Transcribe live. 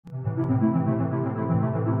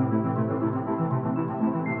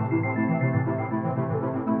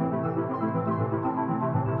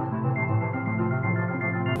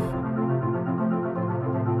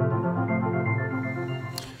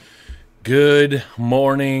Good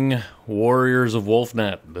morning, warriors of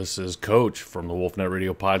WolfNet. This is Coach from the WolfNet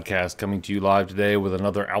Radio Podcast coming to you live today with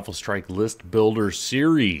another Alpha Strike List Builder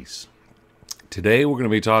series. Today we're going to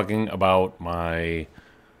be talking about my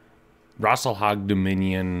Rasalhague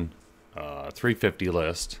Dominion 350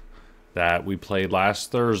 list that we played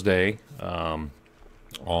last Thursday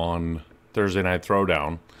on Thursday Night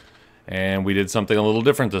Throwdown. And we did something a little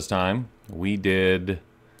different this time. We did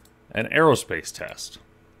an aerospace test.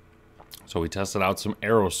 So we tested out some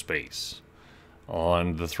aerospace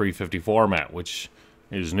on the 350 format, which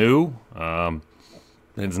is new.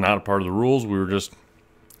 It's not a part of the rules. We were just,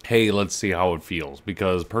 hey, let's see how it feels.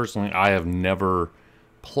 Because personally, I have never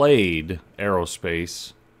played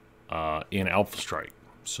aerospace in Alpha Strike.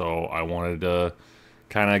 So I wanted to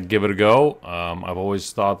kind of give it a go. I've always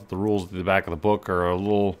thought that the rules at the back of the book are a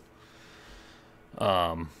little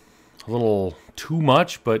too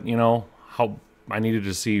much, but you know, how I needed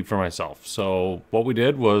to see for myself. So what we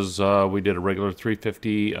did was we did a regular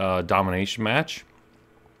 350 domination match,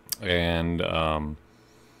 and Matt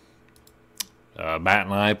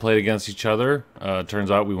and I played against each other.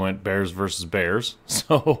 Turns out we went bears versus bears.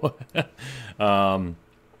 So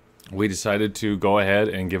we decided to go ahead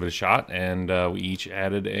and give it a shot, and we each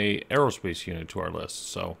added a aerospace unit to our list.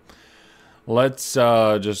 So let's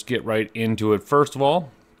just get right into it. First of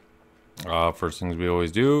all, first things we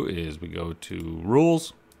always do is we go to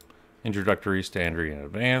Rules, Introductory, Standard, and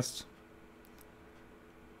Advanced,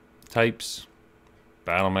 Types,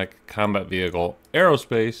 Battlemech, Combat Vehicle,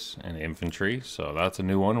 Aerospace, and Infantry. So that's a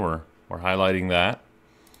new one. We're highlighting that.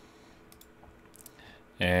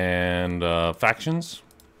 And factions,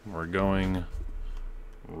 we're going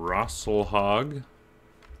Rasalhague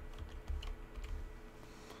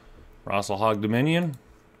Dominion,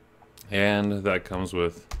 and that comes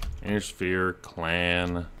with Intersphere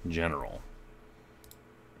Clan General.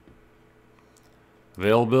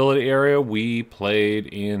 Availability area, we played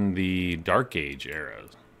in the Dark Age era,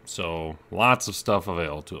 so lots of stuff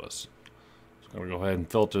available to us. So I'm going to go ahead and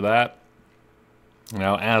filter that.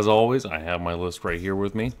 Now, as always, I have my list right here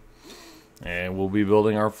with me, and we'll be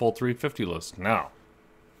building our full 350 list. Now,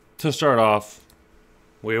 to start off,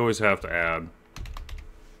 we always have to add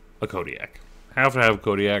a Kodiak. Have to have a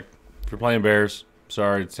Kodiak. If you're playing bears,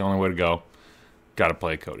 sorry, it's the only way to go. Got to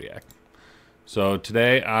play Kodiak. So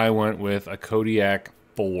today I went with a Kodiak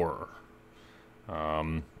 4.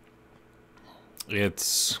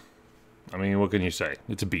 It's, I mean, what can you say?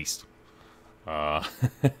 It's a beast.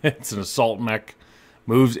 It's an assault mech.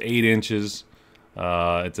 Moves 8 inches.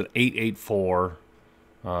 It's an 884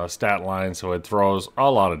 stat line, so it throws a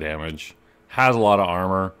lot of damage. Has a lot of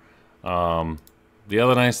armor. The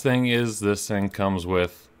other nice thing is this thing comes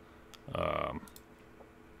with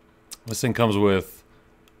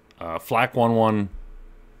flak 1-1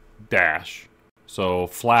 dash, so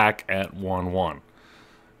flak at 1-1.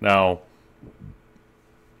 Now,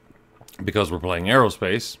 because we're playing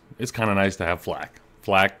aerospace, it's kind of nice to have flak.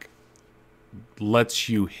 Flak lets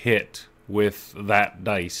you hit with that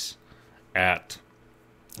dice at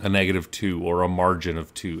a -2 or a margin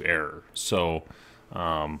of 2 error. So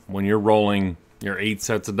when you're rolling your 8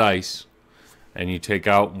 sets of dice, and you take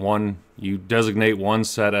out one, you designate one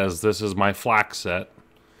set as this is my flak set,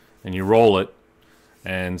 and you roll it,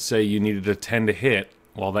 and say you needed a 10 to hit.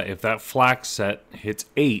 Well, if that flak set hits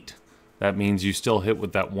 8, that means you still hit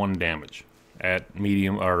with that 1 damage at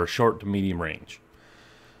medium or short to medium range.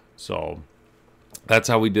 So that's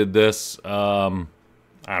how we did this. I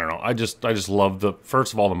don't know. I just love the,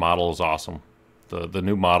 first of all, the model is awesome. The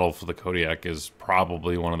new model for the Kodiak is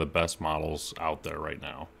probably one of the best models out there right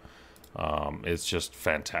now. It's just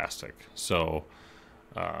fantastic. So,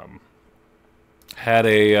 had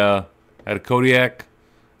a Kodiak,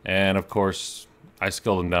 and of course I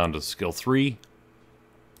skilled him down to skill 3,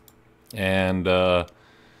 and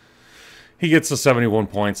he gets to 71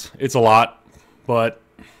 points. It's a lot, but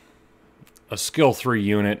a skill 3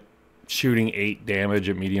 unit shooting 8 damage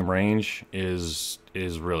at medium range is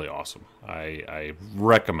really awesome. I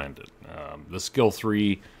recommend it. The skill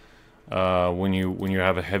 3. When you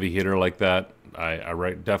have a heavy hitter like that,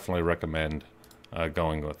 I definitely recommend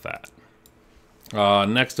going with that.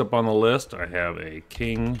 Next up on the list, I have a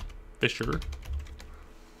King Fisher,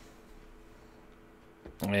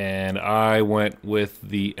 and I went with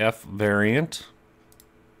the F variant.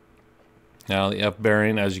 Now the F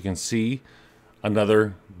variant, as you can see,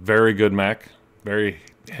 another very good mech, very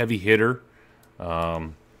heavy hitter.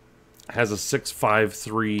 Has a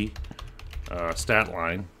 653 stat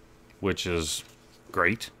line, which is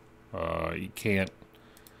great. You can't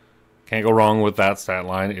go wrong with that stat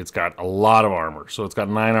line. It's got a lot of armor. So it's got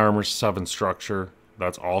 9 armor, 7 structure.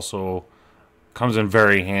 That's also comes in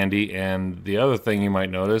very handy. And the other thing you might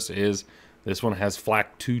notice is this one has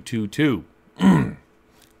flak 222.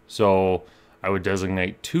 So I would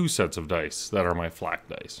designate 2 sets of dice that are my flak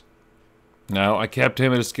dice. Now, I kept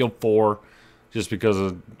him at a skill 4 just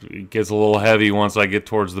because it gets a little heavy once I get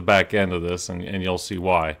towards the back end of this, and you'll see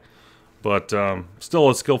why. But still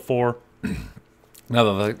a skill 4.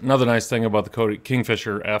 Another nice thing about the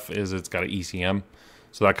Kingfisher F is it's got an ECM.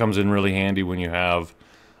 So that comes in really handy when you have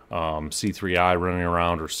C3I running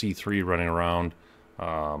around or C3 running around.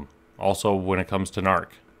 Also, when it comes to Narc.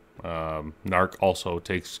 Narc also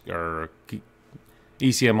takes, or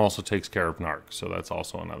ECM also takes care of Narc, so that's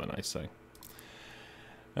also another nice thing.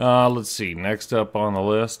 Let's see, next up on the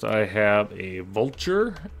list I have a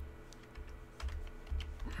Vulture.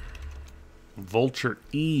 Vulture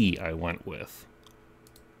E I went with.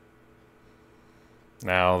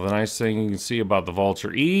 Now, the nice thing you can see about the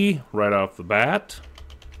Vulture E right off the bat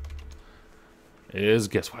is,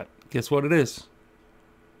 guess what? Guess what it is?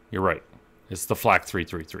 You're right. It's the flak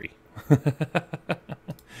 333.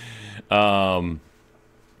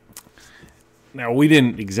 Now,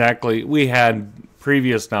 we had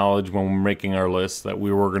previous knowledge when we were making our list that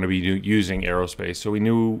we were going to be using aerospace, so we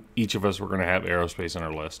knew each of us were going to have aerospace in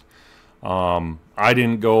our list. I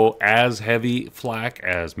didn't go as heavy flak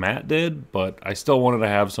as Matt did, but I still wanted to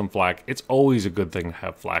have some flak. It's always a good thing to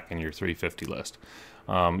have flak in your 350 list.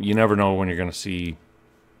 You never know when you're going to see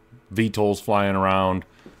VTOLs flying around.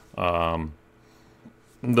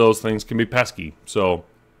 Those things can be pesky. So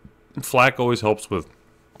flak always helps with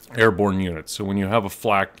airborne units. So when you have a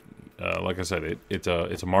flak, like I said, it's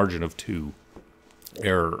a margin of 2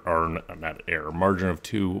 error, or not error, margin of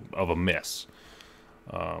 2 of a miss.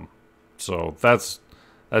 So that's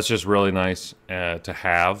just really nice to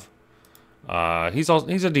have. He's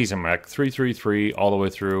a decent mech, 333 all the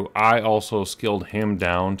way through. I also skilled him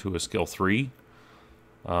down to a skill 3.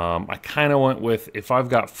 I kind of went with, if I've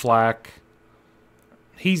got flak,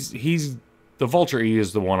 the Vulture E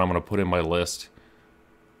is the one I'm going to put in my list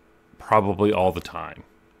probably all the time.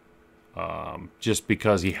 Just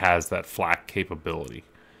because he has that flak capability.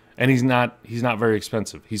 And he's not very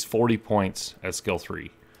expensive. He's 40 points at skill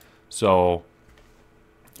 3. So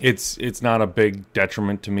it's not a big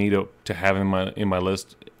detriment to me to have him in my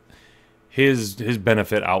list. His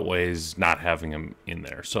benefit outweighs not having him in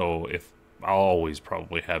there. So I'll always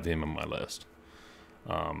probably have him in my list.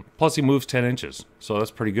 Plus he moves 10 inches, so that's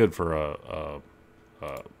pretty good for a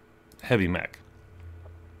heavy mech.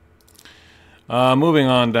 Moving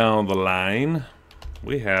on down the line,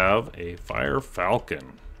 we have a Fire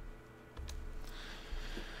Falcon.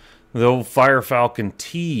 The old Fire Falcon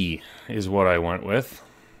T is what I went with.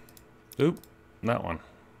 Oop, that one.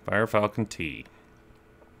 Fire Falcon T.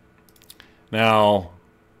 Now,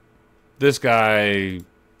 this guy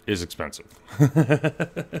is expensive.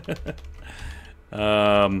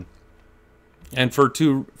 And for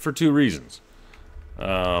two reasons.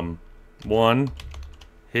 One,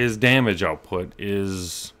 his damage output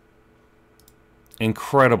is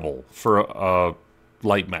incredible for a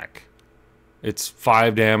light mech. It's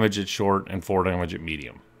 5 damage at short and 4 damage at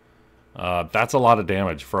medium. That's a lot of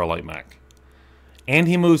damage for a light mech. And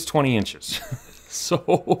he moves 20 inches.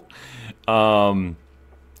 So,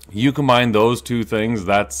 you combine those two things,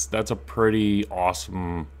 that's a pretty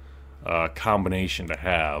awesome combination to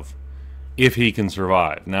have if he can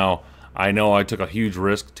survive. Now, I know I took a huge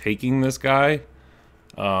risk taking this guy,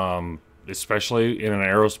 especially in an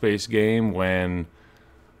aerospace game when,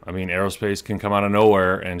 I mean, aerospace can come out of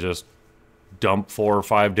nowhere and just dump 4 or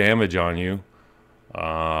 5 damage on you,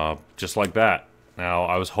 just like that. Now,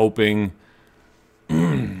 I was hoping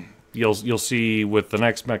you'll see with the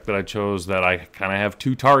next mech that I chose that I kind of have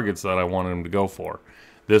 2 targets that I wanted him to go for.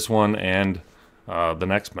 This one and the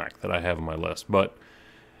next mech that I have on my list. But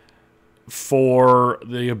for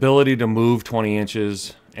the ability to move 20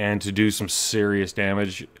 inches and to do some serious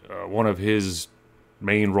damage, one of his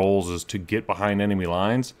main roles is to get behind enemy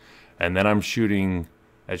lines, and then I'm shooting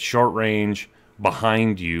at short range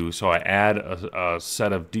behind you, so I add a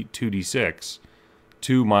set of 2d6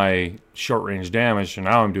 to my short range damage, and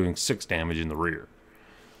now I'm doing 6 damage in the rear.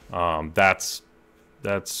 That's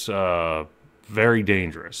very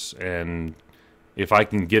dangerous, and if I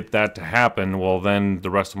can get that to happen, well, then the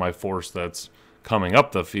rest of my force that's coming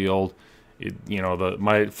up the field,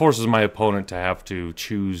 my forces my opponent to have to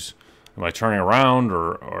choose: am I turning around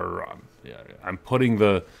or I'm putting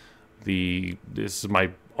this is my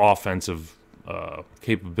offensive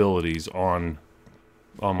capabilities on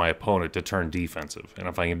my opponent to turn defensive. And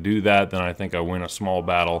if I can do that, then I think I win a small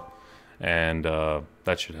battle, and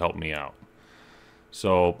that should help me out.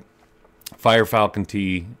 So Fire Falcon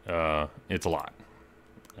T, it's a lot.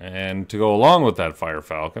 And to go along with that Fire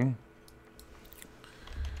Falcon,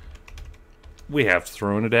 we have to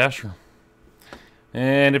throw in a Dasher.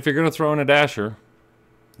 And if you're going to throw in a Dasher,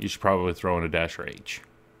 you should probably throw in a Dasher H.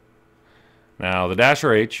 Now, the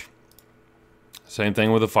Dasher H, same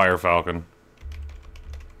thing with the Fire Falcon,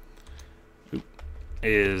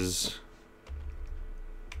 is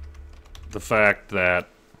the fact that,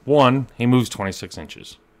 one, he moves 26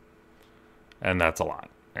 inches. And that's a lot.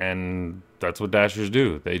 And that's what Dashers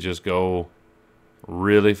do. They just go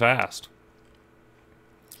really fast.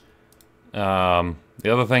 The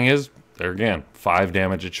other thing is, there again, 5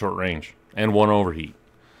 damage at short range and 1 overheat.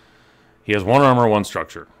 He has 1 armor, 1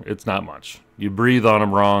 structure. It's not much. You breathe on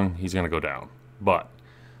him wrong, he's going to go down. But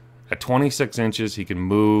at 26 inches, he can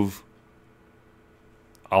move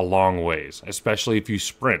a long ways, especially if you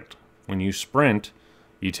sprint. When you sprint,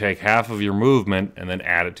 you take half of your movement and then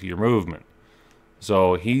add it to your movement.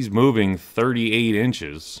 So he's moving 38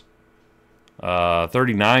 inches,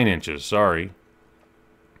 39 inches, sorry,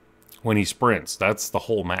 when he sprints. That's the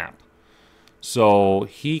whole map. So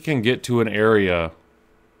he can get to an area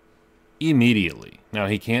immediately. Now,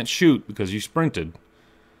 he can't shoot because you sprinted,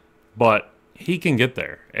 but he can get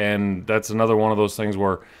there. And that's another one of those things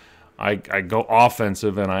where I go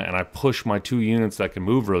offensive and I push my 2 units that can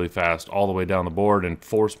move really fast all the way down the board and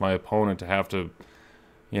force my opponent to have to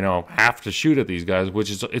shoot at these guys, which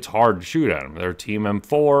is, it's hard to shoot at them. They're Team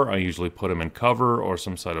M4. I usually put them in cover or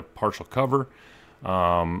some sort of partial cover.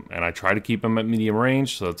 And I try to keep them at medium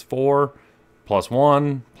range, so that's 4, plus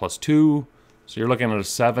 1, plus 2. So you're looking at a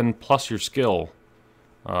 7 plus your skill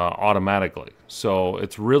automatically. So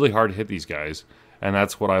it's really hard to hit these guys. And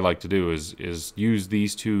that's what I like to do is use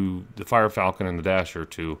these two, the Fire Falcon and the Dasher,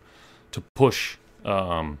 to push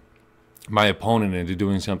my opponent into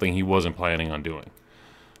doing something he wasn't planning on doing.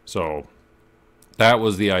 So that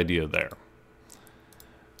was the idea there.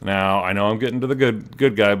 Now, I know I'm getting to the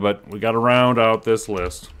good guy, but we got to round out this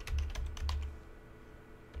list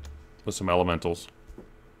with some elementals.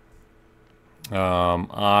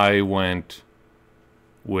 I went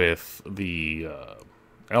with the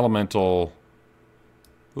elemental...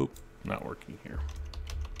 Oop, not working here.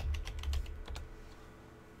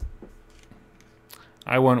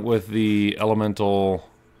 I went with the elemental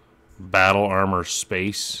battle armor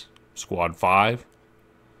space squad 5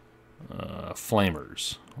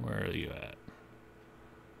 flamers. Where are you at?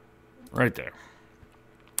 Right there.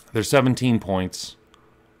 They're 17 points,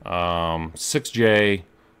 6J,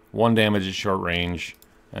 1 damage at short range,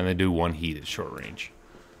 and they do 1 heat at short range.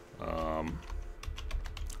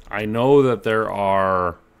 I know that there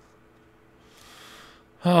are,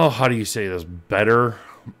 how do you say this, better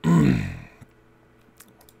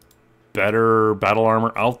battle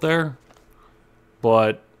armor out there,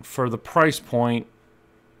 but for the price point,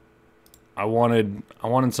 I wanted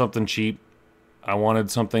something cheap. I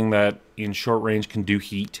wanted something that in short range can do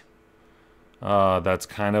heat. That's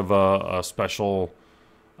kind of a special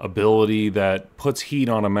ability that puts heat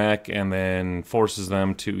on a mech and then forces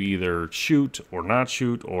them to either shoot or not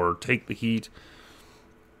shoot or take the heat.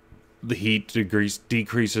 The heat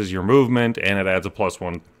decreases your movement, and it adds a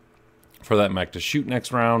 +1 for that mech to shoot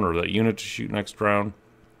next round or that unit to shoot next round.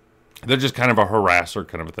 They're just kind of a harasser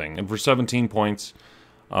kind of a thing. And for 17 points,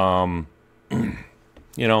 you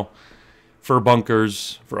know, for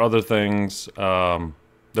bunkers, for other things,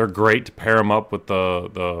 they're great to pair them up with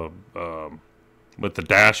the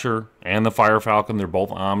Dasher and the Fire Falcon. They're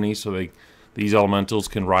both Omni, so these elementals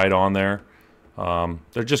can ride on there.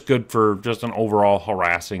 They're just good for just an overall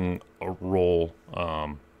harassing role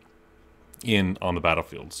on the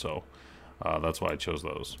battlefield. So that's why I chose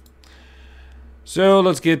those. So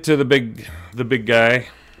let's get to the big guy.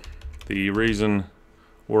 The reason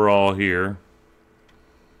we're all here.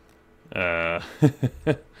 I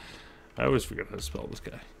always forget how to spell this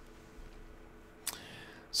guy.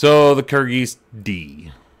 So the Kyrgyz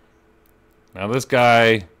D. Now this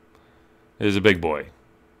guy is a big boy.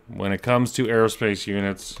 When it comes to aerospace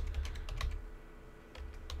units,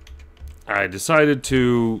 I decided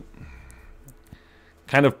to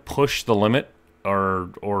kind of push the limit,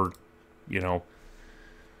 or you know,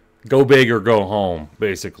 go big or go home,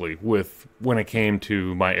 basically, with when it came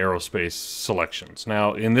to my aerospace selections.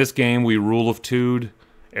 Now, in this game, we rule of 2'd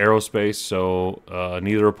aerospace, so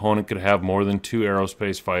neither opponent could have more than 2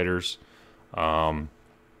 aerospace fighters.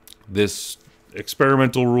 This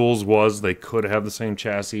experimental rules was they could have the same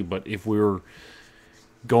chassis, but if we were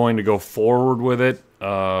going to go forward with it,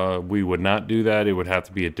 we would not do that. It would have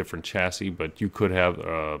to be a different chassis, but you could have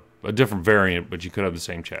a different variant, but you could have the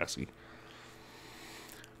same chassis.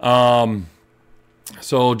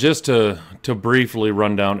 So just to briefly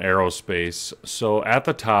run down aerospace. So at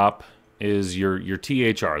the top is your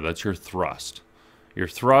THR. That's your thrust. Your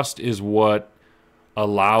thrust is what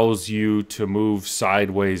allows you to move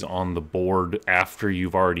sideways on the board after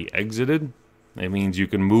you've already exited. It means you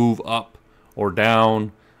can move up or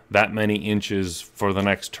down that many inches for the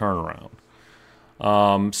next turnaround.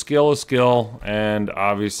 Skill is skill, and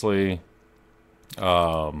obviously,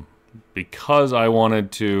 because I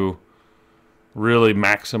wanted to really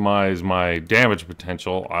maximize my damage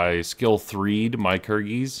potential, I skill 3'd my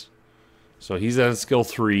Kyrgyz. So he's at a skill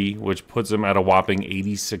 3, which puts him at a whopping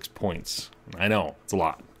 86 points. I know, it's a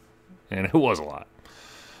lot. And it was a lot.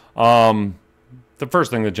 The first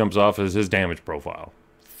thing that jumps off is his damage profile.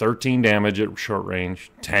 13 damage at short range,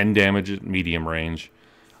 10 damage at medium range,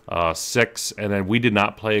 6, and then we did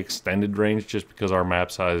not play extended range just because our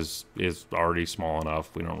map size is already small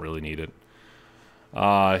enough. We don't really need it.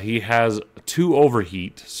 He has 2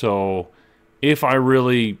 overheat, so if I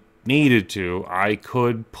really needed to, I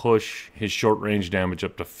could push his short range damage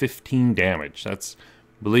up to 15 damage. That's,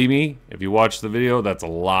 believe me, if you watch the video, that's a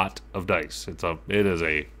lot of dice. It is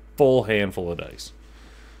a full handful of dice.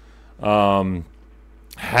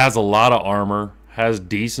 Has a lot of armor, has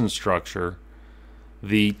decent structure.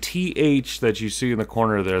 The TH that you see in the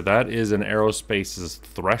corner there, that is an aerospace's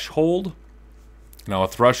threshold. Now, a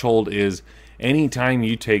threshold is anytime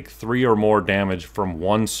you take 3 or more damage from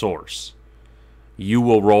one source, you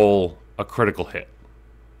will roll a critical hit.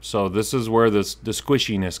 So this is where the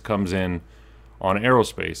squishiness comes in on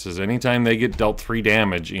aerospace, is anytime they get dealt 3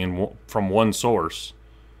 damage from one source,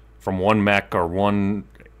 from one mech or one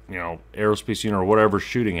aerospace unit or whatever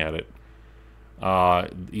shooting at it,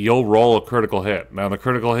 you'll roll a critical hit. Now the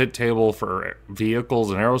critical hit table for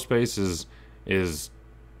vehicles and aerospace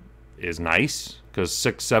is nice, because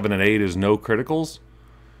 6, 7, and 8 is no criticals.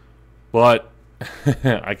 But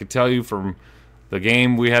I could tell you from the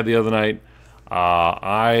game we had the other night,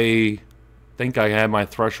 I think I had my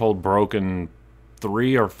threshold broken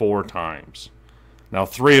 3 or 4 times. Now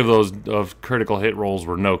 3 of those critical hit rolls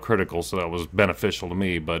were no criticals, so that was beneficial to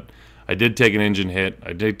me. But I did take an engine hit.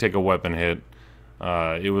 I did take a weapon hit.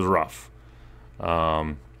 It was rough.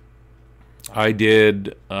 I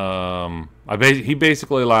did. He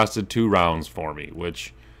basically lasted 2 rounds for me,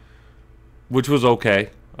 which was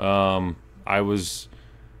okay. I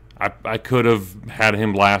could have had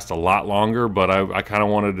him last a lot longer, but I kind of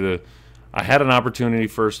wanted to. I had an opportunity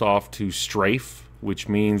first off to strafe, which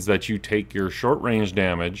means that you take your short range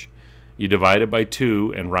damage, you divide it by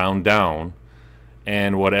 2 and round down,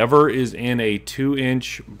 and whatever is in a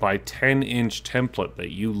 2-inch by 10-inch template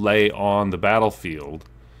that you lay on the battlefield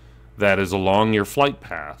that is along your flight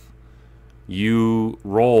path, you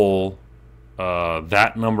roll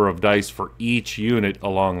that number of dice for each unit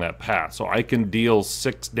along that path. So I can deal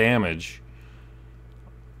 6 damage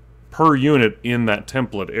per unit in that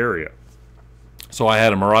template area. So I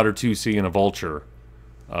had a Marauder 2C and a Vulture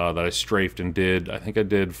that I strafed and did. I think I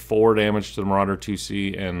did 4 damage to the Marauder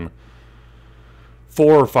 2C and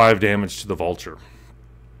 4 or 5 damage to the Vulture.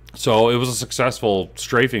 So it was a successful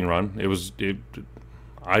strafing run.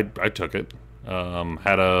 I took it.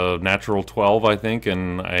 Had a natural 12, I think,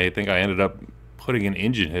 and I think I ended up putting an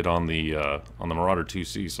engine hit on the Marauder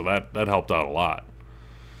 2C, so that helped out a lot.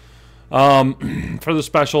 For the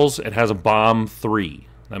specials, it has a bomb 3.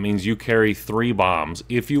 That means you carry 3 bombs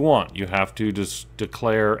if you want. You have to just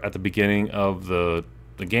declare at the beginning of the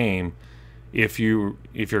game if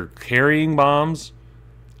you're carrying bombs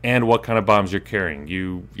and what kind of bombs you're carrying.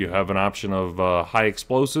 You have an option of high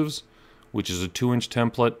explosives, which is a 2-inch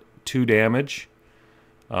template, 2 damage.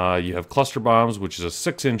 You have cluster bombs, which is a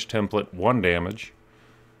 6-inch template, 1 damage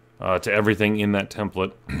to everything in that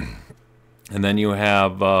template. And then you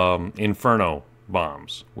have Inferno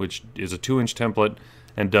bombs, which is a 2-inch template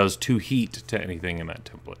and does 2 heat to anything in that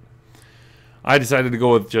template. I decided to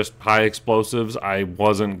go with just high explosives. I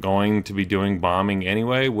wasn't going to be doing bombing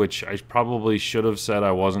anyway, which I probably should have said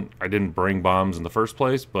I didn't bring bombs in the first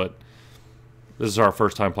place, but this is our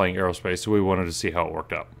first time playing aerospace, so we wanted to see how it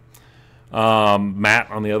worked out.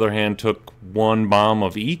 Matt, on the other hand, took 1 bomb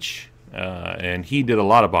of each, and he did a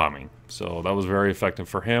lot of bombing, so that was very effective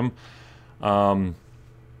for him. When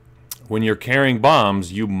you're carrying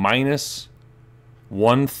bombs, you minus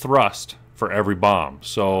 1 thrust for every bomb.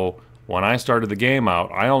 So when I started the game out,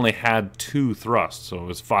 I only had 2 thrusts, so it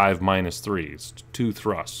was 5 minus 3. It's 2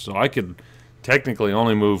 thrusts. So I could technically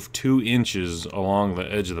only move 2 inches along the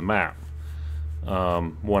edge of the map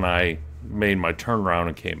when I made my turnaround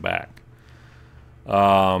and came back.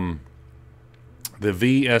 The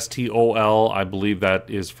VSTOL, I believe that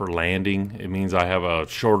is for landing. It means I have a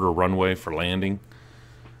shorter runway for landing.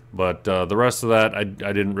 But the rest of that I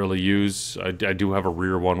didn't really use. I do have a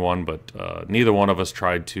rear 1-1, but neither one of us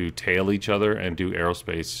tried to tail each other and do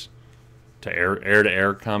aerospace to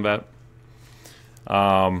air combat.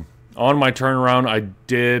 On my turnaround, I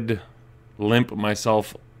did limp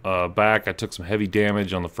myself back. I took some heavy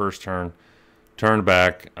damage on the first turn, turned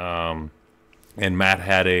back, and Matt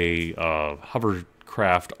had a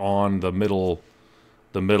hovercraft on the middle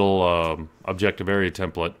objective area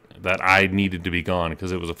template that I needed to be gone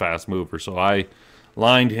because it was a fast mover. So I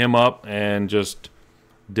lined him up and just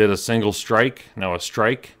did a single strike. Now a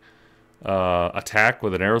strike attack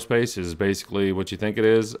with an aerospace is basically what you think it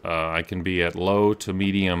is. I can be at low to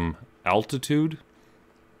medium altitude,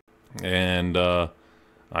 and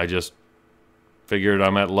I just figured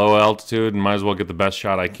I'm at low altitude and might as well get the best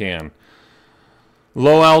shot I can.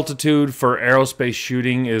 Low altitude for aerospace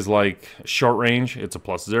shooting is like short range. It's a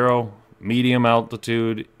 +0. Medium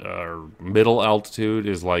altitude or middle altitude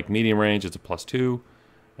is like medium range. It's a +2.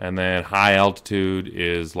 And then high altitude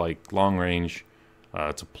is like long range.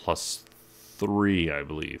 It's a +3, I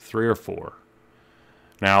believe. 3 or 4.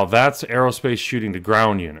 Now that's aerospace shooting to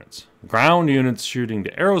ground units. Ground units shooting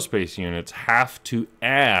to aerospace units have to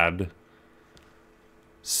add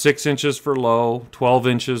 6 inches for low, 12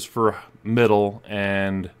 inches for middle,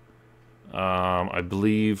 and I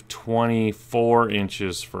believe 24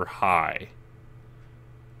 inches for high.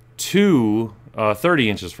 30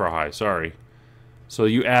 inches for high, sorry. So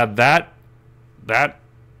you add that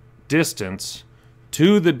distance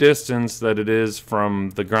to the distance that it is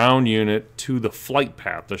from the ground unit to the flight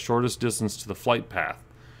path, the shortest distance to the flight path.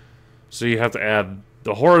 So you have to add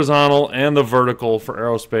the horizontal and the vertical for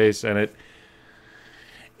aerospace, and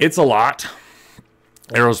it's a lot.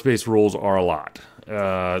 Aerospace rules are a lot.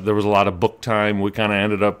 There was a lot of book time. We kind of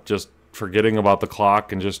ended up just forgetting about the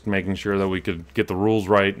clock and just making sure that we could get the rules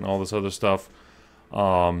right and all this other stuff.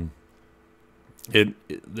 There's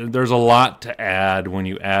a lot to add when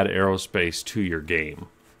you add aerospace to your game.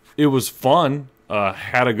 It was fun.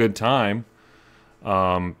 Had a good time.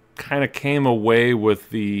 Kind of came away with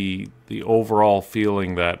the overall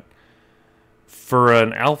feeling that for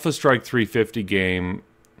an Alpha Strike 350 game,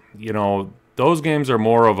 you know, those games are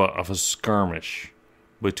more of a skirmish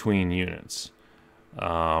between units.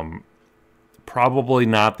 Probably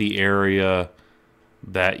not the area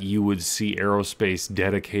that you would see aerospace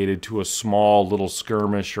dedicated to a small little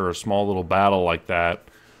skirmish or a small little battle like that.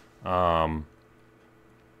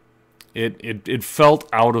 It felt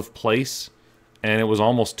out of place, and it was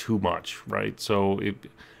almost too much, right? So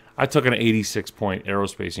I took an 86-point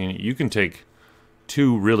aerospace unit. You can take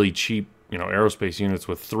 2 really cheap, you know, aerospace units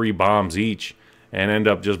with 3 bombs each and end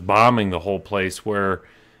up just bombing the whole place, where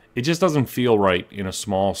it just doesn't feel right in a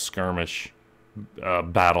small skirmish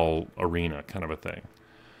battle arena kind of a thing.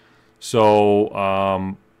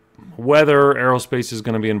 So whether aerospace is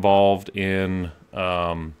going to be involved in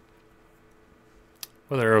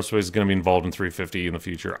 350 in the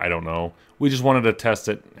future, I don't know. We just wanted to test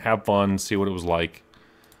it, have fun, see what it was like.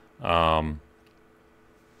 I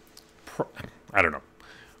don't know.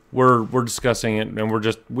 We're discussing it, and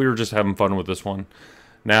we were just having fun with this one.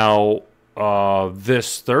 Now,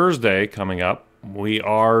 this Thursday coming up, we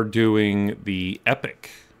are doing the epic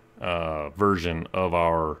version of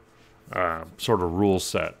our sort of rule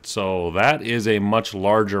set. So that is a much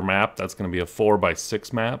larger map. That's going to be a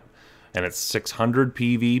 4x6 map, and it's 600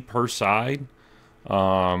 PV per side.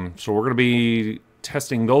 So we're going to be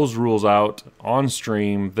testing those rules out on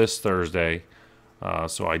stream this Thursday.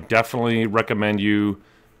 So I definitely recommend you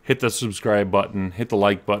hit the subscribe button, hit the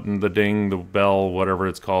like button, the ding, the bell, whatever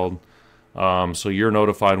it's called, so you're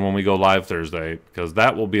notified when we go live Thursday, because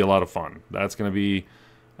that will be a lot of fun. That's going to be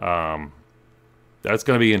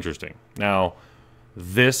interesting. Now,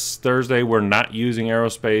 this Thursday we're not using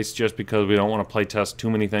aerospace just because we don't want to play test too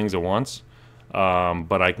many things at once.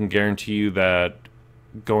 But I can guarantee you that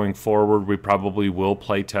going forward we probably will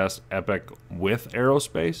play test Epic with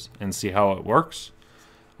aerospace and see how it works.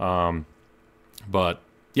 But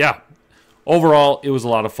yeah, overall it was a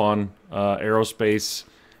lot of fun. Aerospace,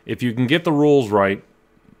 if you can get the rules right,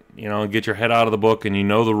 you know, get your head out of the book and you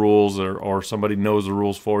know the rules, or somebody knows the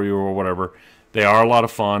rules for you or whatever, they are a lot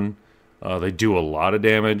of fun. They do a lot of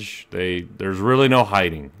damage. There's really no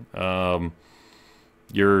hiding.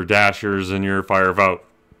 Your Dashers and your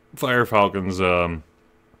Fire Falcons and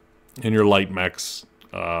your light mechs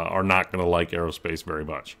are not going to like aerospace very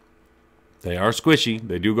much. They are squishy.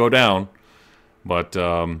 They do go down. But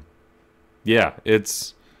yeah,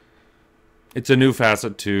 it's a new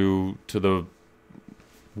facet to the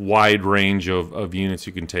wide range of units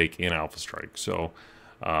you can take in Alpha Strike. So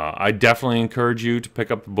I definitely encourage you to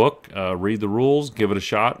pick up the book, read the rules, give it a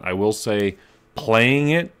shot. I will say playing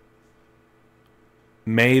it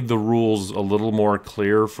made the rules a little more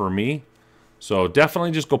clear for me. So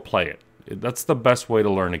definitely just go play it. That's the best way to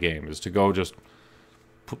learn a game, is to go just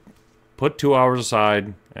put 2 hours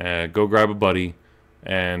aside, go grab a buddy,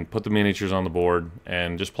 and put the miniatures on the board,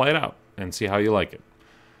 and just play it out and see how you like it.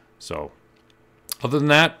 So, other than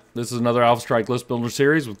that, this is another Alpha Strike List Builder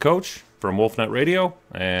series with Coach from WolfNet Radio,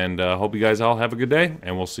 and hope you guys all have a good day,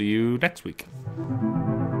 and we'll see you next week.